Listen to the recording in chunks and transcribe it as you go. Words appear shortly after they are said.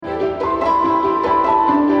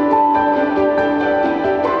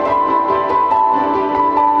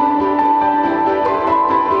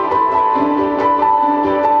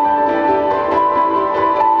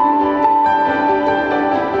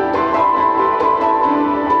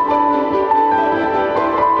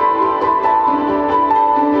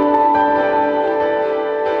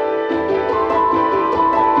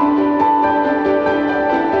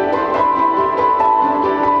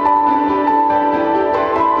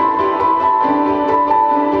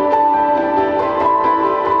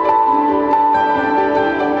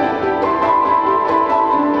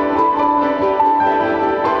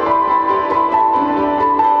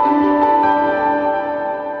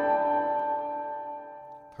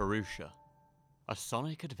Purusha, A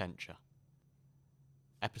Sonic Adventure.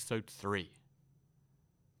 Episode 3,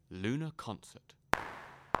 Lunar Concert.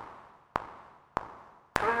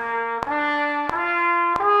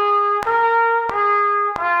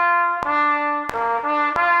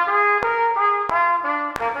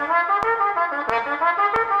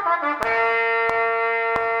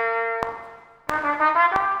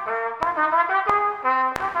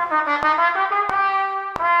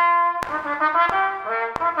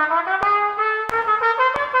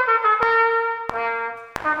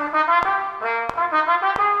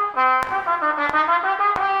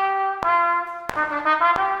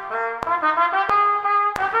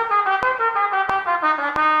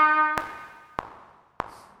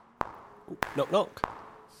 Knock, knock.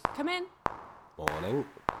 Come in. Morning.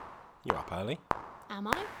 You're up early. Am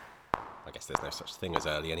I? I guess there's no such thing as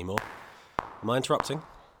early anymore. Am I interrupting?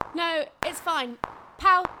 No, it's fine.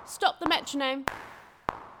 Pal, stop the metronome.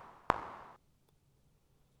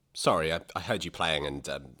 Sorry, I heard you playing and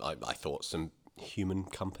I thought some human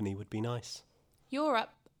company would be nice. You're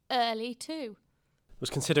up early too. Was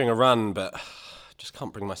considering a run, but just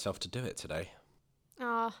can't bring myself to do it today.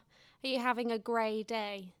 Are you having a grey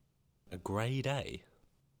day? A grey day?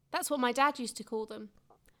 That's what my dad used to call them.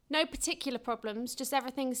 No particular problems, just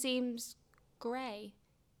everything seems grey.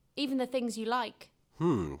 Even the things you like.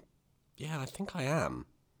 Yeah, I think I am.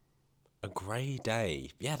 A grey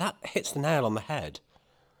day. Yeah, that hits the nail on the head.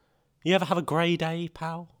 You ever have a grey day,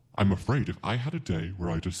 pal? I'm afraid if I had a day where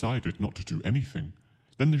I decided not to do anything,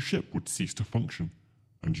 then the ship would cease to function,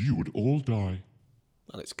 and you would all die.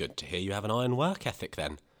 Well, it's good to hear you have an iron work ethic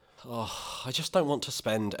then. Oh, I just don't want to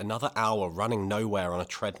spend another hour running nowhere on a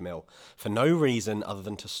treadmill for no reason other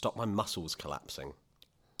than to stop my muscles collapsing.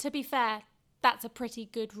 To be fair, that's a pretty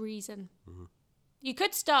good reason. You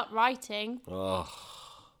could start writing. Oh.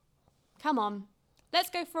 Come on,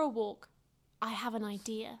 let's go for a walk. I have an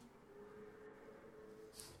idea.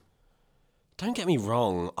 Don't get me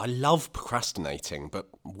wrong, I love procrastinating, but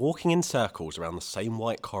walking in circles around the same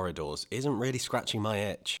white corridors isn't really scratching my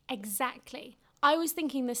itch. Exactly. I was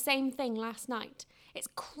thinking the same thing last night. It's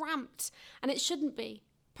cramped, and it shouldn't be.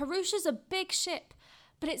 Purusha's a big ship,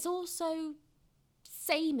 but it's also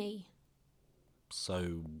samey.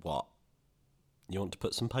 So what? You want to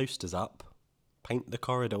put some posters up? Paint the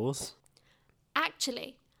corridors?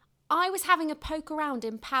 Actually, I was having a poke around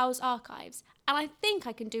in Pow's archives, and I think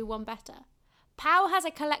I can do one better. Pow has a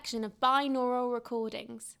collection of binaural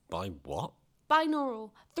recordings. By what? Binaural,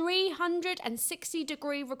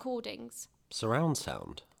 360-degree recordings. Surround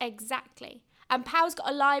sound? Exactly. And Pow's got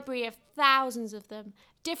a library of thousands of them,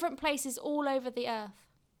 different places all over the earth.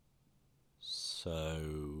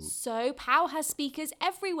 So Pow has speakers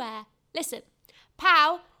everywhere. Listen,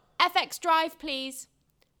 Pow, FX drive please.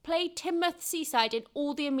 Play Timoth Seaside in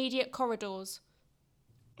all the immediate corridors.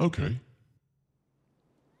 Okay.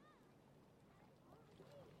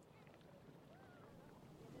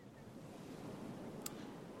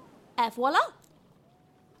 Et voila!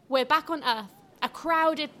 We're back on Earth, a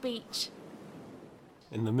crowded beach.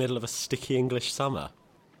 In the middle of a sticky English summer.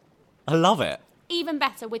 I love it. Even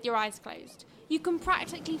better with your eyes closed. You can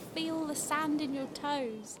practically feel the sand in your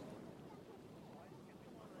toes.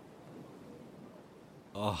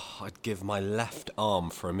 Oh, I'd give my left arm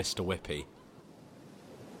for a Mr. Whippy.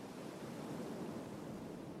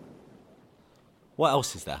 What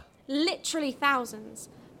else is there? Literally thousands.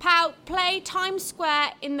 Pow, play Times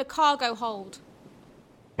Square in the cargo hold.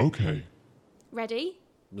 Okay. Ready?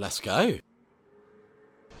 Let's go.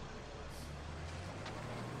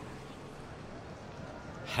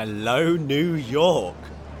 Hello, New York.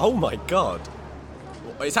 Oh my god.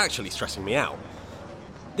 It's actually stressing me out.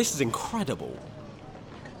 This is incredible.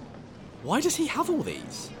 Why does he have all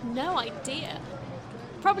these? No idea.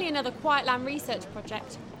 Probably another Quiet Land research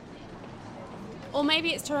project. Or maybe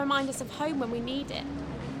it's to remind us of home when we need it.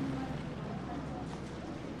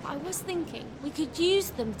 I was thinking we could use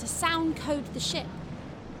them to sound code the ship.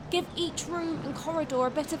 Give each room and corridor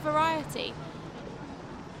a bit of variety.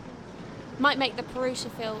 Might make the Purusha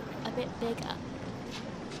feel a bit bigger.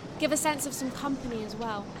 Give a sense of some company as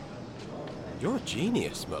well. You're a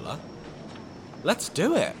genius, Muller. Let's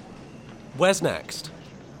do it. Where's next?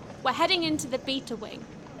 We're heading into the beta wing.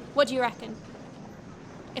 What do you reckon?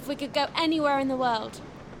 If we could go anywhere in the world,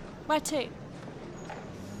 where to?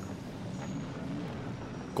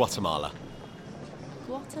 Guatemala.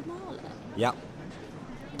 Guatemala? Yep.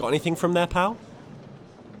 Got anything from there, pal?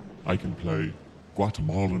 I can play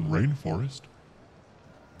Guatemalan Rainforest.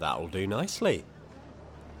 That'll do nicely.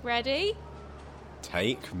 Ready?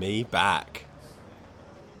 Take me back.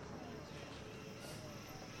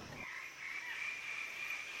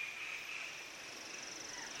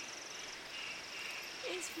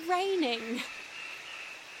 It's raining.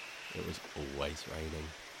 It was always raining.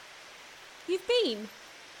 You've been?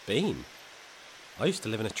 Been? I used to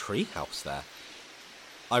live in a tree house there.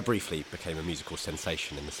 I briefly became a musical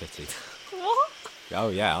sensation in the city. What? Oh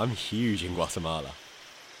yeah, I'm huge in Guatemala.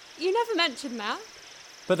 You never mentioned that.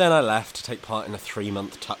 But then I left to take part in a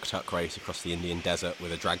 3-month tuk-tuk race across the Indian desert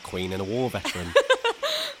with a drag queen and a war veteran.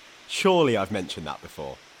 Surely I've mentioned that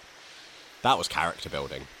before. That was character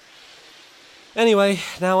building. Anyway,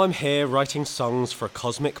 now I'm here writing songs for a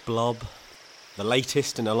cosmic blob, the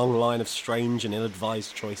latest in a long line of strange and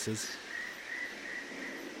ill-advised choices.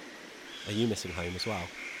 Are you missing home as well?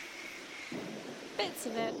 Bits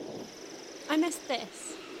of it. I miss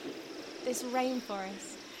this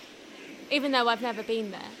rainforest. Even though I've never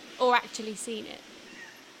been there, or actually seen it.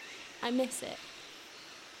 I miss it.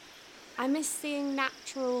 I miss seeing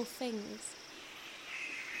natural things.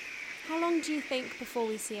 How long do you think before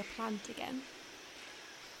we see a plant again?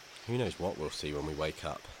 Who knows what we'll see when we wake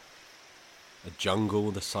up? A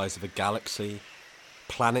jungle the size of a galaxy,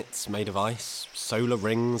 planets made of ice, solar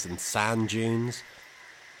rings and sand dunes.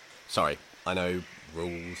 Sorry, I know,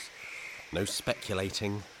 rules. No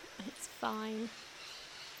speculating. It's fine.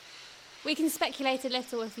 We can speculate a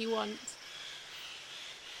little if you want.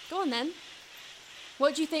 Go on then.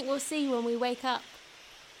 What do you think we'll see when we wake up?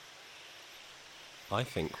 I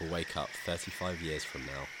think we'll wake up 35 years from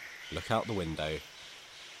now, look out the window,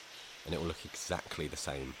 and it will look exactly the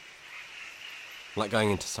same. Like going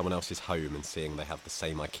into someone else's home and seeing they have the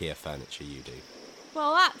same IKEA furniture you do.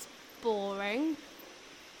 Well, that's boring.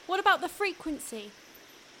 What about the frequency?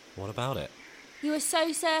 What about it? You were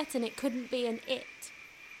so certain it couldn't be an it.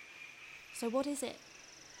 So what is it?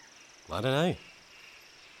 I don't know.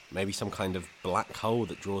 Maybe some kind of black hole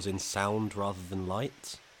that draws in sound rather than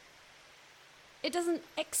light? It doesn't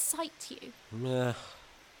excite you. Meh.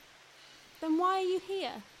 Then why are you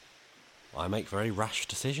here? I make very rash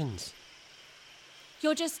decisions.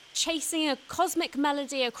 You're just chasing a cosmic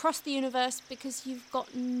melody across the universe because you've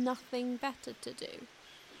got nothing better to do.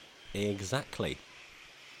 Exactly.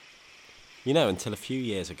 You know, until a few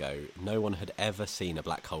years ago, no one had ever seen a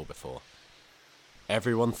black hole before.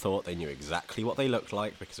 Everyone thought they knew exactly what they looked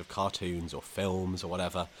like because of cartoons or films or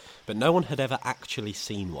whatever, but no one had ever actually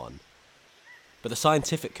seen one. But the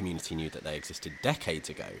scientific community knew that they existed decades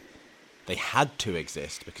ago. They had to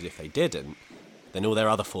exist because if they didn't, then all their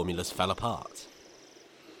other formulas fell apart.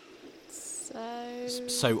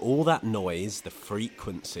 So all that noise, the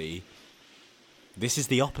frequency, this is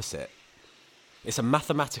the opposite. It's a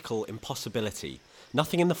mathematical impossibility.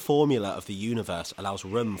 Nothing in the formula of the universe allows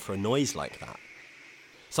room for a noise like that.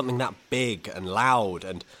 Something that big and loud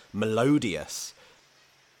and melodious.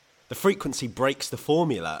 The frequency breaks the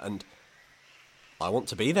formula, and I want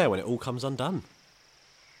to be there when it all comes undone.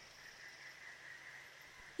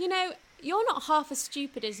 You know, you're not half as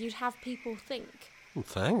stupid as you'd have people think. Well,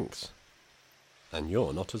 thanks. And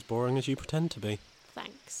you're not as boring as you pretend to be.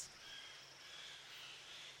 Thanks.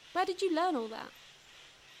 Where did you learn all that?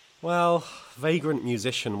 Well, vagrant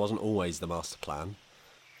musician wasn't always the master plan.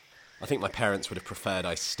 I think my parents would have preferred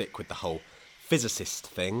I stick with the whole physicist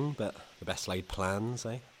thing, but the best laid plans,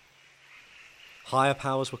 eh? Higher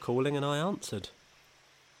powers were calling and I answered.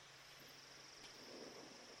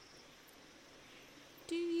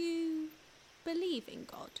 Do you believe in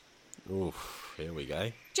God? Oof, here we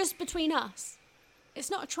go. Just between us. It's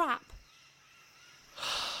not a trap.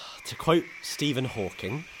 To quote Stephen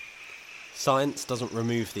Hawking, science doesn't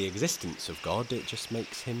remove the existence of God, it just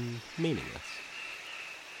makes him meaningless.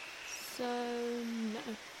 So,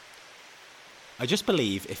 no. I just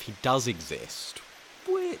believe if he does exist,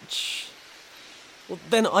 which... well,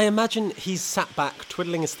 then I imagine he's sat back,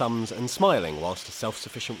 twiddling his thumbs and smiling whilst a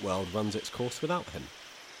self-sufficient world runs its course without him.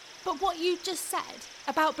 But what you just said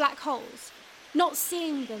about black holes, not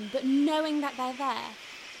seeing them but knowing that they're there,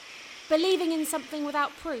 believing in something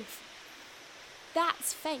without proof,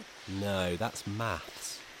 that's faith. No, that's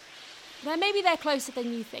maths. Then maybe they're closer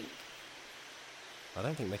than you think. I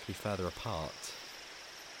don't think they could be further apart.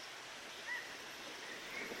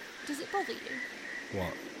 Does it bother you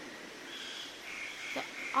What? that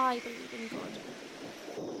I believe in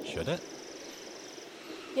God? Should it?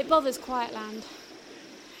 It bothers Quietland.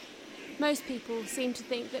 Most people seem to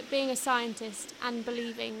think that being a scientist and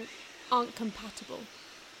believing aren't compatible.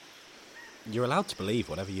 You're allowed to believe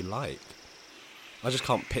whatever you like. I just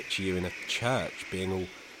can't picture you in a church being all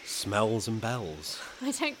smells and bells.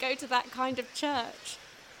 I don't go to that kind of church.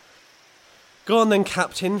 Go on then,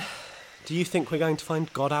 Captain. Do you think we're going to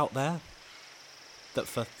find God out there? That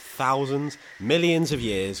for thousands, millions of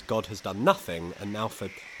years, God has done nothing, and now for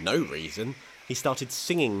no reason, He started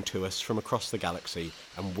singing to us from across the galaxy,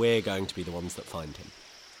 and we're going to be the ones that find him.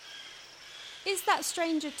 Is that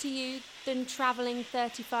stranger to you than travelling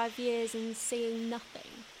 35 years and seeing nothing?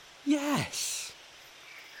 Yes.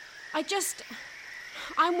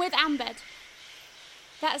 I'm with Ambed.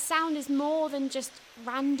 That sound is more than just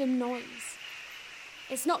random noise.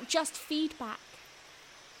 It's not just feedback.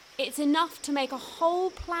 It's enough to make a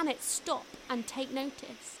whole planet stop and take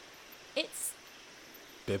notice. It's...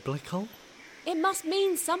 Biblical? It must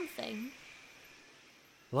mean something.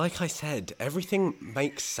 Like I said, everything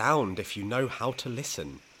makes sound if you know how to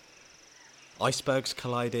listen. Icebergs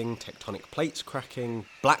colliding, tectonic plates cracking,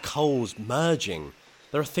 black holes merging.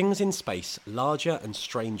 There are things in space larger and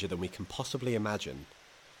stranger than we can possibly imagine.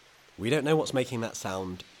 We don't know what's making that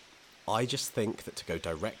sound. I just think that to go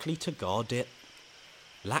directly to God, it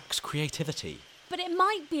lacks creativity. But it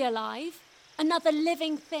might be alive. Another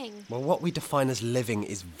living thing. Well, what we define as living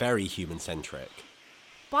is very human-centric.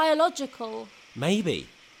 Biological. Maybe.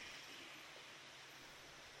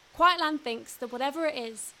 Quietland thinks that whatever it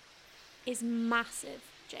is massive,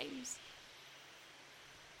 James.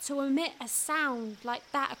 To emit a sound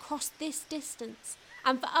like that across this distance,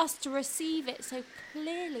 and for us to receive it so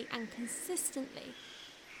clearly and consistently,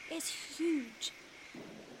 it's huge.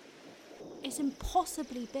 It's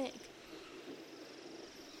impossibly big.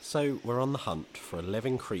 So we're on the hunt for a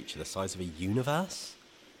living creature the size of a universe?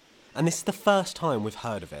 And this is the first time we've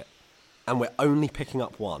heard of it. And we're only picking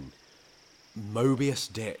up one.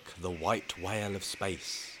 Mobius Dick, the white whale of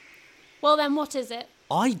space. Well then, what is it?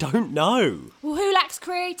 I don't know. Well, who lacks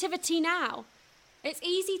creativity now? It's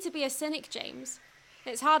easy to be a cynic, James.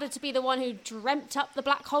 It's harder to be the one who dreamt up the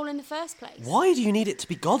black hole in the first place. Why do you need it to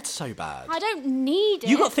be God so bad? I don't need it.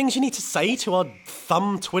 You got things you need to say to our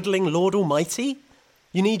thumb-twiddling Lord Almighty?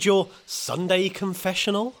 You need your Sunday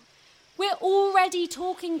confessional? We're already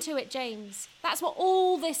talking to it, James. That's what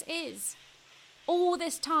all this is. All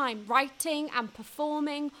this time, writing and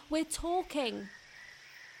performing, we're talking.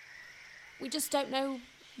 We just don't know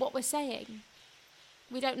what we're saying.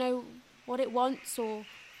 We don't know what it wants or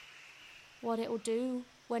what it will do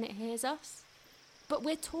when it hears us. But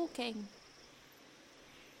we're talking.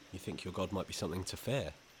 You think your God might be something to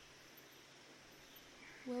fear?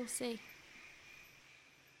 We'll see.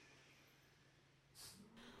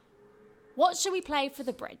 What shall we play for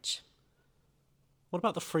the bridge? What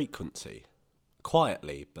about the frequency?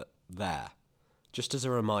 Quietly, but there. Just as a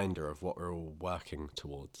reminder of what we're all working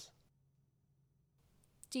towards.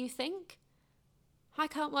 Do you think? I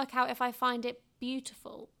can't work out if I find it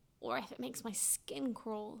beautiful or if it makes my skin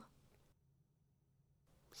crawl.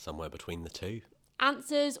 Somewhere between the two.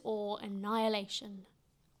 Answers or annihilation.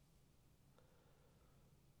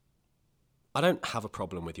 I don't have a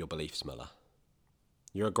problem with your beliefs, Muller.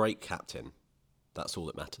 You're a great captain. That's all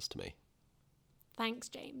that matters to me. Thanks,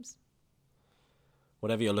 James.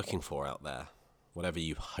 Whatever you're looking for out there, whatever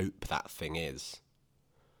you hope that thing is,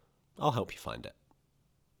 I'll help you find it.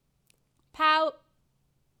 Pow,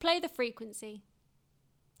 play the frequency.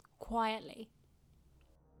 Quietly.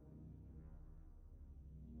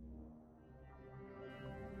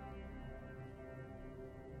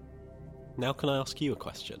 Now can I ask you a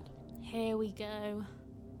question? Here we go.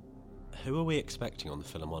 Who are we expecting on the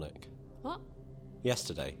Philharmonic? What?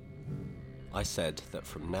 Yesterday, I said that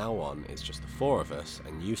from now on it's just the four of us,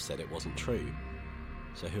 and you said it wasn't true.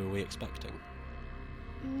 So who are we expecting?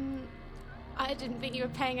 I didn't think you were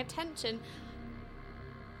paying attention.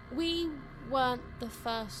 We weren't the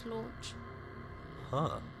first launch.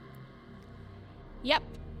 Huh. Yep.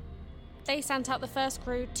 They sent out the first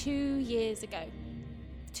crew 2 years ago.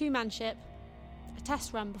 2-man ship. A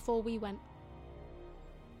test run before we went.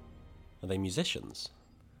 Are they musicians?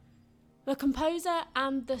 The composer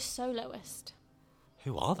and the soloist.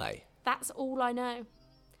 Who are they? That's all I know.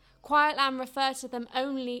 Quietland refer to them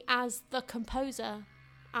only as the composer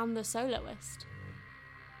and the soloist.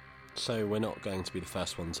 So we're not going to be the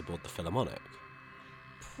first ones aboard the Philharmonic?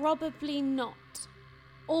 Probably not.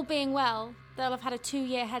 All being well, they'll have had a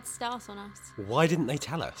 2-year head start on us. Why didn't they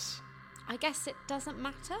tell us? I guess it doesn't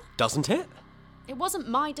matter. Doesn't it? It wasn't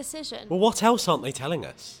my decision. Well, what else aren't they telling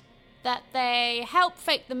us? That they helped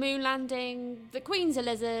fake the moon landing, the Queen's a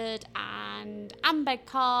lizard, and Ambed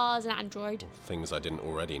cars and android. Things I didn't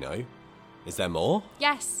already know. Is there more?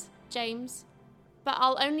 Yes, James. But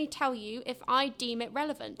I'll only tell you if I deem it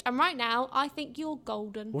relevant. And right now, I think you're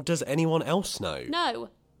golden. Well, does anyone else know? No,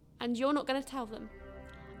 and you're not going to tell them.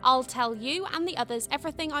 I'll tell you and the others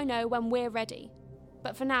everything I know when we're ready.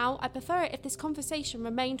 But for now, I prefer it if this conversation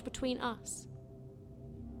remained between us.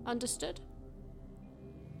 Understood?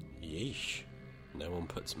 Yeesh. No one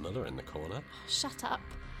puts Muller in the corner. Shut up.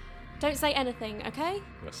 Don't say anything, okay?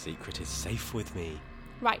 Your secret is safe with me.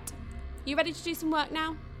 Right. You ready to do some work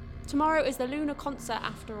now? Tomorrow is the Lunar concert,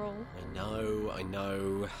 after all. I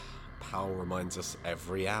know. Pal reminds us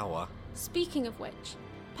every hour. Speaking of which,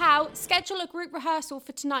 Pal, schedule a group rehearsal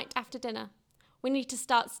for tonight after dinner. We need to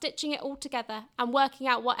start stitching it all together and working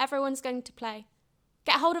out what everyone's going to play.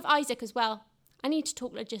 Get hold of Isaac as well. I need to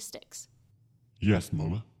talk logistics. Yes,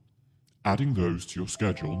 Muller. Adding those to your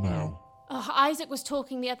schedule now. Isaac was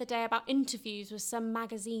talking the other day about interviews with some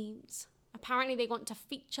magazines. Apparently they want to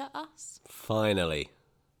feature us. Finally.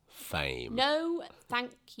 Fame. No,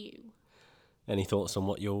 thank you. Any thoughts on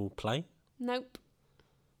what you'll play? Nope.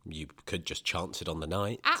 You could just chance it on the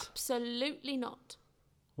night. Absolutely not.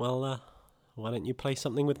 Well, why don't you play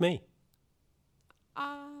something with me?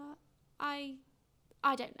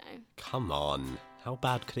 I don't know. Come on. How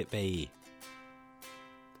bad could it be?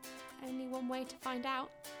 Only one way to find out.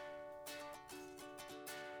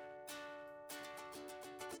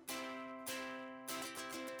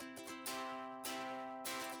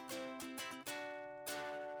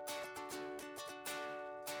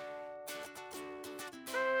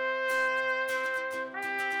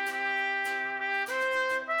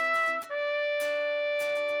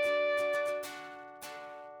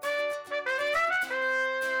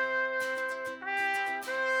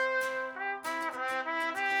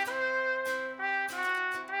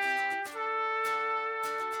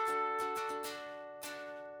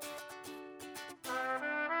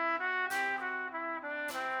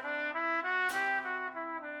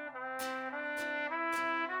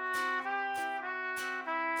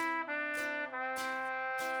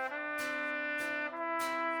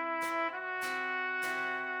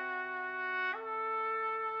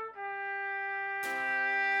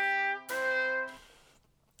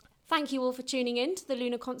 Thank you all for tuning in to the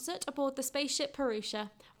Lunar concert aboard the spaceship Purusha.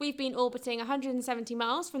 We've been orbiting 170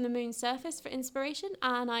 miles from the moon's surface for inspiration,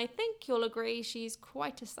 and I think you'll agree she's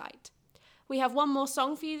quite a sight. We have one more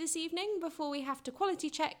song for you this evening before we have to quality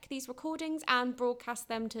check these recordings and broadcast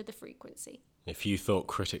them to the frequency. If you thought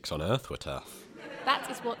critics on Earth were tough. That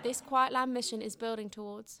is what this Quiet Land mission is building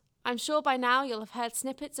towards. I'm sure by now you'll have heard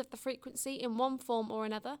snippets of the frequency in one form or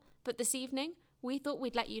another, but this evening we thought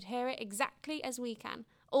we'd let you hear it exactly as we can,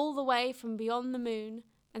 all the way from beyond the moon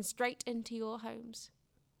and straight into your homes.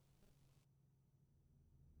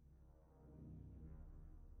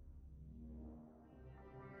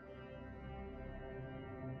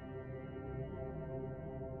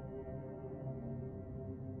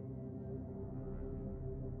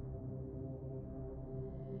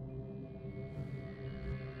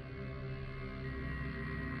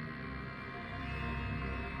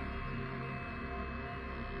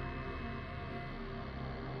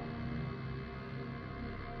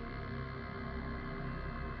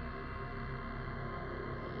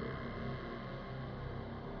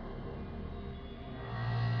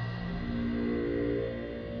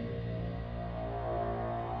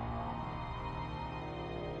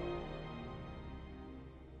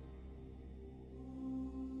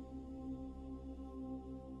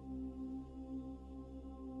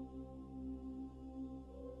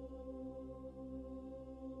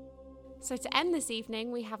 So to end this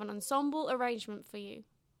evening, we have an ensemble arrangement for you,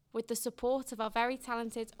 with the support of our very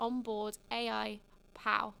talented onboard AI,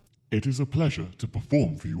 Pal. It is a pleasure to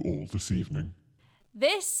perform for you all this evening.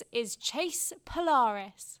 This is Chase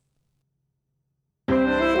Polaris.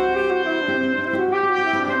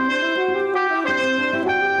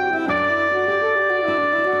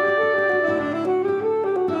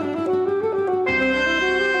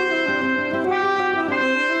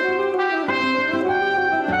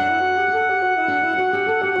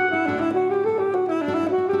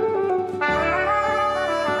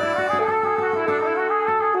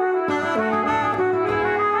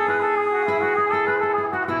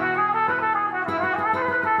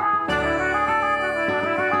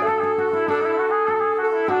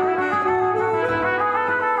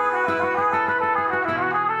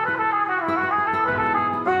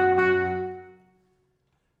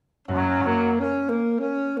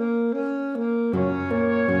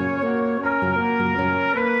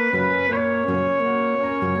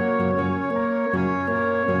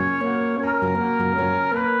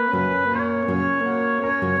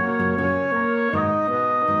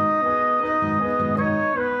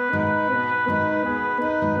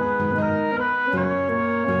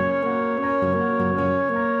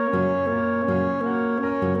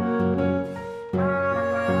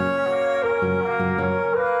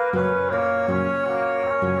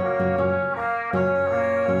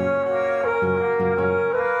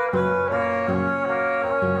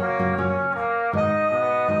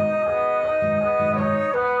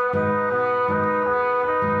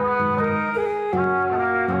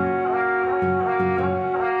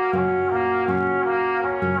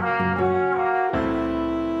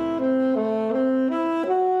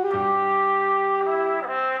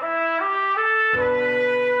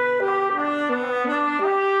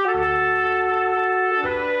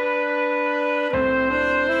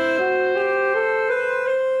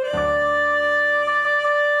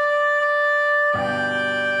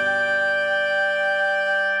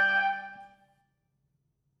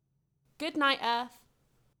 Good night, Earth.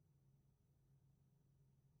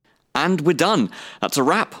 And we're done. That's a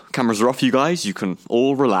wrap. Cameras are off, you guys. You can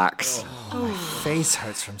all relax. My face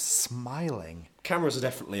hurts from smiling. Cameras are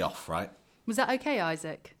definitely off, right? Was that okay,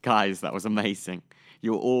 Isaac? Guys, that was amazing.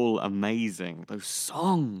 You're all amazing. Those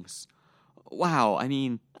songs. Wow, I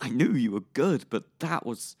mean, I knew you were good, but that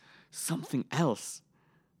was something else.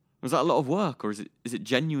 Was that a lot of work, or is it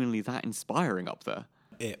genuinely that inspiring up there?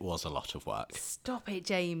 It was a lot of work. Stop it,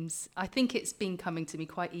 James. I think it's been coming to me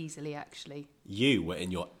quite easily, actually. You were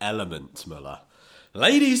in your element, Muller.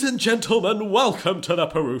 Ladies and gentlemen, welcome to the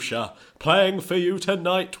Purusha. Playing for you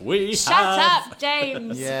tonight, Shut up,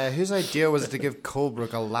 James! Yeah, whose idea was it to give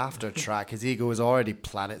Colebrook a laughter track? His ego was already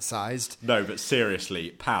planet-sized. No, but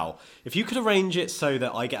seriously, pal, if you could arrange it so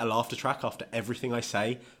that I get a laughter track after everything I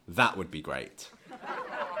say, that would be great.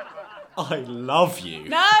 I love you.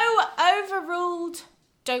 No, overruled.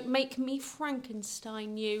 Don't make me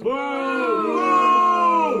Frankenstein you.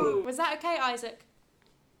 Was that okay, Isaac?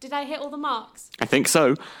 Did I hit all the marks? I think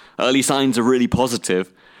so. Early signs are really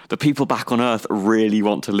positive. The people back on Earth really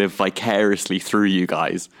want to live vicariously through you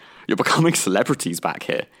guys. You're becoming celebrities back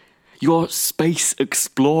here. You're space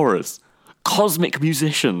explorers, cosmic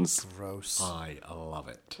musicians. Gross. I love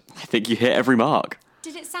it. I think you hit every mark.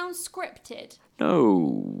 Did it sound scripted?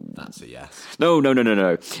 No. That's a yes. No.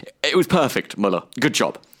 It was perfect, Muller. Good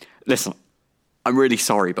job. Listen, I'm really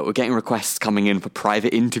sorry, but we're getting requests coming in for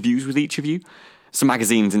private interviews with each of you. Some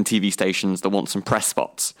magazines and TV stations that want some press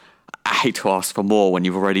spots. I hate to ask for more when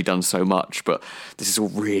you've already done so much, but this is all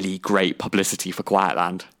really great publicity for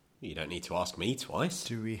Quietland. You don't need to ask me twice.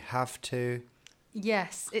 Do we have to?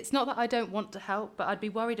 Yes, it's not that I don't want to help, but I'd be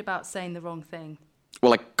worried about saying the wrong thing.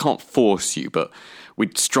 Well, I can't force you, but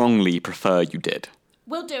we'd strongly prefer you did.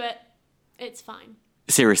 We'll do it. It's fine.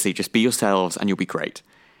 Seriously, just be yourselves and you'll be great.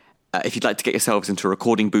 If you'd like to get yourselves into a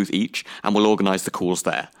recording booth each, and we'll organise the calls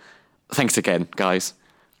there. Thanks again, guys.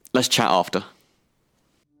 Let's chat after.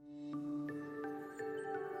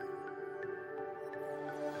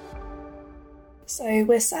 So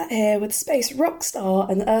we're sat here with space rock star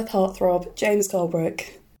and Earth heartthrob, James Colebrook.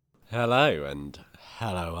 Hello, and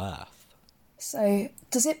hello, Earth. So,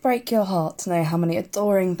 does it break your heart to know how many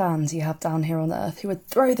adoring fans you have down here on Earth who would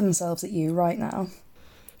throw themselves at you right now?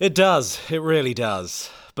 It does, it really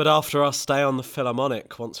does. But after our stay on the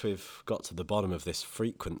Philharmonic, once we've got to the bottom of this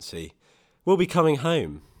frequency, we'll be coming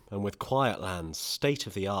home, and with Quietland's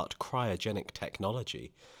state-of-the-art cryogenic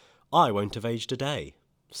technology, I won't have aged a day.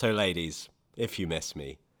 So ladies, if you miss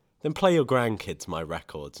me, then play your grandkids my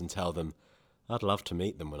records and tell them I'd love to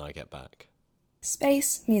meet them when I get back.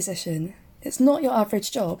 Space musician. It's not your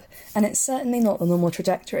average job, and it's certainly not the normal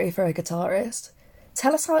trajectory for a guitarist.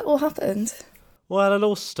 Tell us how it all happened. Well, it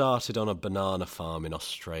all started on a banana farm in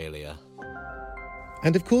Australia.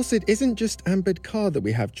 And of course, it isn't just Ambed Carr that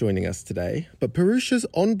we have joining us today, but Purusha's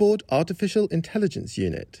onboard artificial intelligence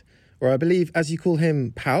unit, or I believe, as you call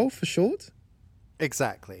him, POW for short?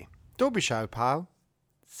 Exactly. Don't be shy, pal.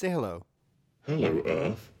 Say hello. Hello,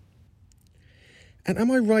 Earth. And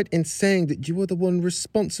am I right in saying that you were the one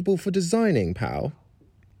responsible for designing POW?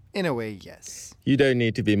 In a way, yes. You don't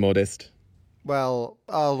need to be modest. Well,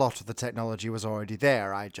 a lot of the technology was already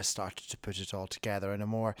there. I just started to put it all together in a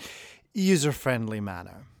more user-friendly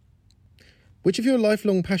manner. Which of your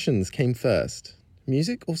lifelong passions came first,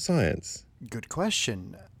 music or science? Good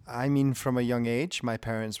question. I mean, from a young age, my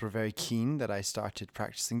parents were very keen that I started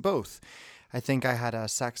practicing both. I think I had a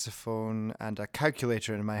saxophone and a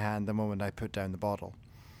calculator in my hand the moment I put down the bottle.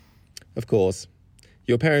 Of course.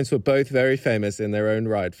 Your parents were both very famous in their own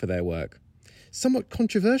right for their work. Somewhat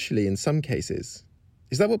controversially in some cases.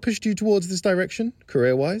 Is that what pushed you towards this direction,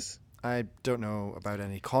 career-wise? I don't know about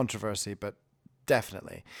any controversy, but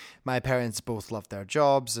definitely. My parents both loved their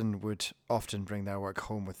jobs and would often bring their work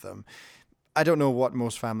home with them. I don't know what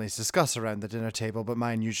most families discuss around the dinner table, but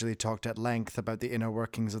mine usually talked at length about the inner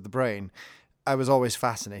workings of the brain. I was always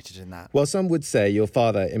fascinated in that. Well, some would say your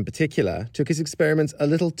father, in particular, took his experiments a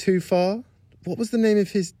little too far. What was the name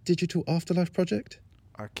of his digital afterlife project?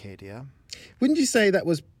 Arcadia. Wouldn't you say that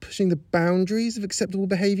was pushing the boundaries of acceptable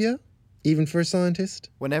behaviour, even for a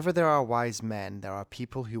scientist? Whenever there are wise men, there are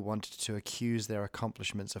people who wanted to accuse their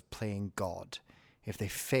accomplishments of playing God. If they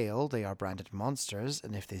fail, they are branded monsters,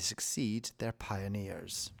 and if they succeed, they're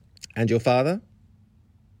pioneers. And your father?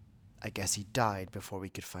 I guess he died before we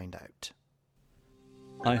could find out.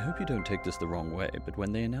 I hope you don't take this the wrong way, but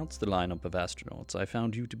when they announced the lineup of astronauts, I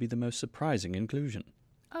found you to be the most surprising inclusion.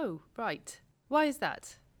 Oh, right. Why is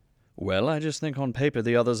that? Well, I just think on paper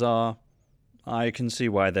the others are I can see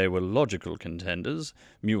why they were logical contenders.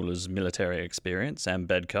 Mueller's military experience, and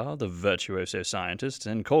Bedkar, the virtuoso scientist,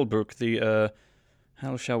 and Colebrook, the,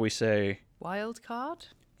 how shall we say... Wild card?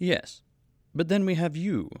 Yes. But then we have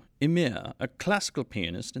you, Emir, a classical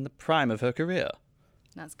pianist in the prime of her career.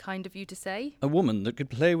 That's kind of you to say. A woman that could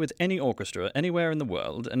play with any orchestra anywhere in the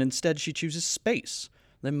world, and instead she chooses space.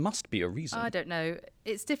 There must be a reason. I don't know.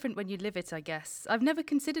 It's different when you live it, I guess. I've never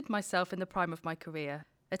considered myself in the prime of my career,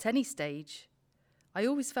 at any stage. I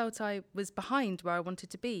always felt I was behind where I wanted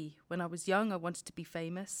to be. When I was young, I wanted to be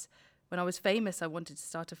famous. When I was famous, I wanted to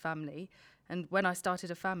start a family. And when I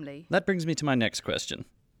started a family... That brings me to my next question.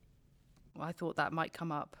 I thought that might come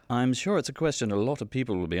up. I'm sure it's a question a lot of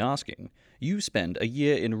people will be asking. You spend a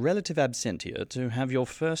year in relative absentia to have your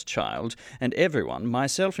first child, and everyone,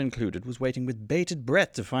 myself included, was waiting with bated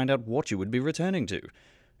breath to find out what you would be returning to.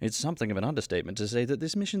 It's something of an understatement to say that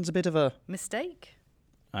this mission's a bit of a... Mistake?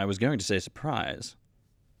 I was going to say surprise.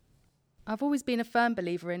 I've always been a firm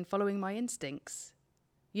believer in following my instincts.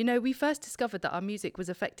 You know, we first discovered that our music was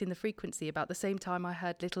affecting the frequency about the same time I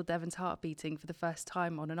heard little Devon's heart beating for the first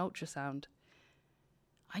time on an ultrasound.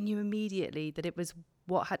 I knew immediately that it was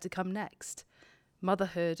what had to come next.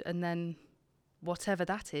 Motherhood, and then whatever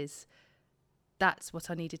that is. That's what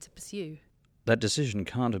I needed to pursue. That decision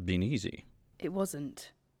can't have been easy. It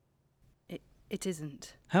wasn't. It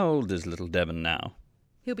isn't. How old is little Devon now?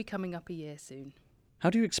 He'll be coming up a year soon. How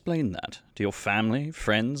do you explain that to your family,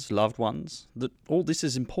 friends, loved ones? That all this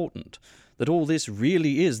is important? That all this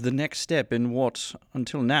really is the next step in what,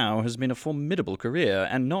 until now, has been a formidable career,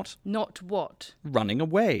 and not... Not what? Running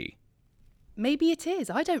away. Maybe it is,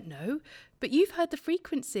 I don't know. But you've heard the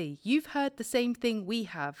frequency. You've heard the same thing we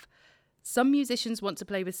have. Some musicians want to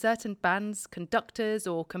play with certain bands, conductors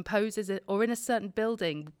or composers, or in a certain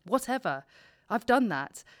building, whatever. I've done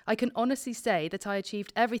that. I can honestly say that I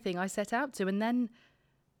achieved everything I set out to, and then...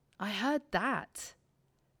 I heard that.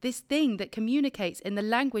 This thing that communicates in the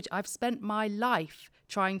language I've spent my life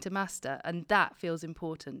trying to master, and that feels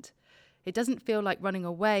important. It doesn't feel like running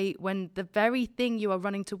away when the very thing you are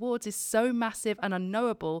running towards is so massive and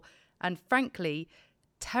unknowable and, frankly,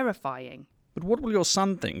 terrifying. But what will your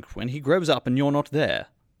son think when he grows up and you're not there?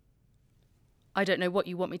 I don't know what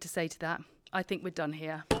you want me to say to that. I think we're done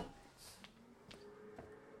here.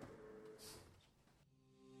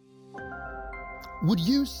 Would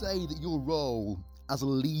you say that your role as a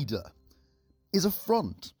leader is a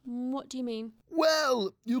front? What do you mean?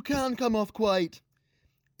 Well, you can come off quite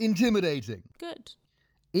intimidating. Good.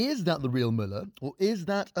 Is that the real Muller, or is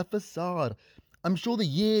that a facade? I'm sure the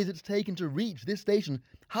years it's taken to reach this station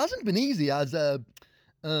hasn't been easy as a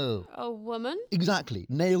woman? Exactly,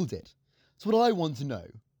 nailed it. So what I want to know,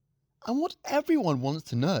 and what everyone wants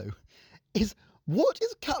to know, is what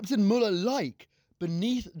is Captain Muller like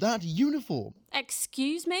beneath that uniform?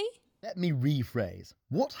 Excuse me? Let me rephrase.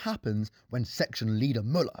 What happens when Section Leader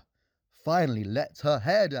Muller finally lets her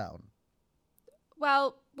hair down?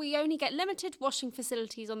 Well, we only get limited washing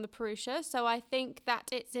facilities on the Perusha, so I think that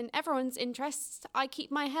it's in everyone's interests I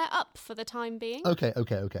keep my hair up for the time being. Okay.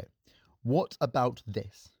 What about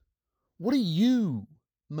this? What are you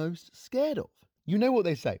most scared of? You know what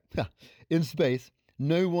they say. In space,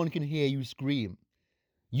 no one can hear you scream.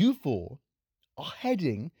 You four are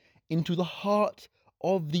heading into the heart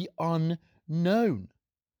of the unknown.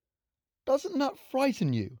 Doesn't that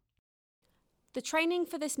frighten you? The training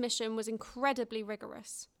for this mission was incredibly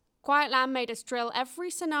rigorous. Quiet Land made us drill every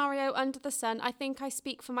scenario under the sun. I think I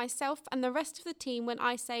speak for myself and the rest of the team when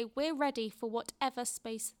I say we're ready for whatever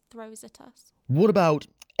space throws at us. What about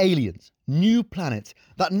aliens, new planets,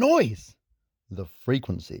 that noise? The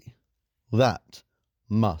frequency. That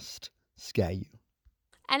must scare you.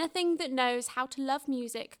 Anything that knows how to love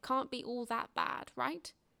music can't be all that bad,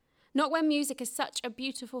 right? Not when music is such a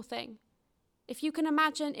beautiful thing. If you can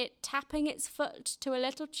imagine it tapping its foot to a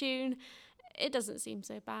little tune, it doesn't seem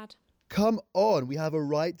so bad. Come on, we have a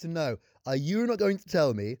right to know. Are you not going to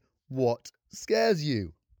tell me what scares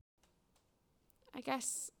you? I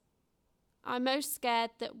guess I'm most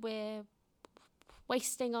scared that we're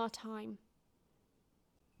wasting our time.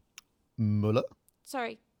 Muller?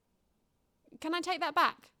 Sorry. Can I take that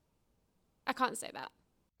back? I can't say that.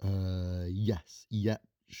 Yes. Yeah,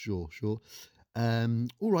 sure. All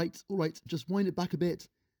right. Just wind it back a bit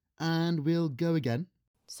and we'll go again.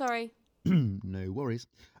 Sorry. No worries.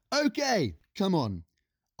 Okay, come on.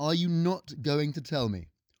 Are you not going to tell me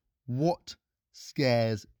what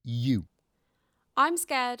scares you? I'm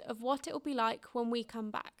scared of what it will be like when we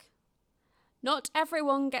come back. Not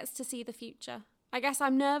everyone gets to see the future. I guess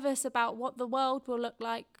I'm nervous about what the world will look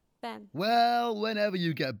like then. Well, whenever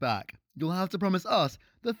you get back, You'll have to promise us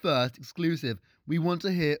the first exclusive. We want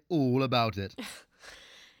to hear all about it.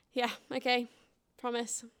 Yeah, okay.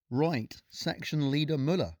 Promise. Right, Section Leader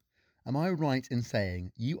Muller. Am I right in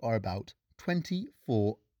saying you are about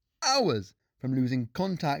 24 hours from losing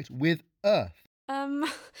contact with Earth?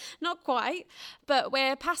 Not quite, but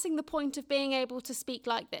we're passing the point of being able to speak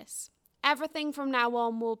like this. Everything from now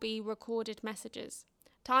on will be recorded messages.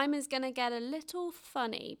 Time is going to get a little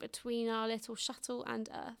funny between our little shuttle and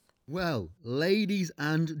Earth. Well, ladies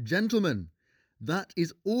and gentlemen, that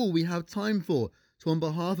is all we have time for. So on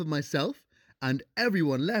behalf of myself and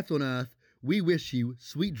everyone left on Earth, we wish you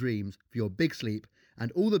sweet dreams for your big sleep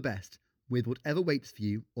and all the best with whatever waits for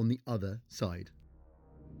you on the other side.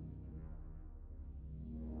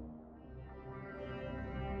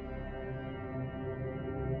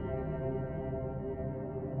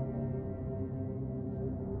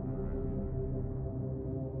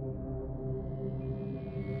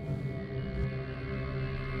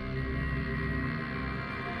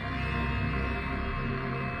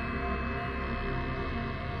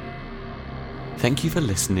 Thank you for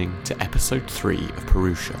listening to episode 3 of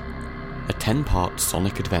Purusha, a 10-part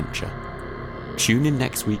Sonic adventure. Tune in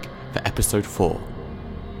next week for episode 4,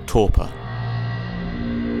 Torpor.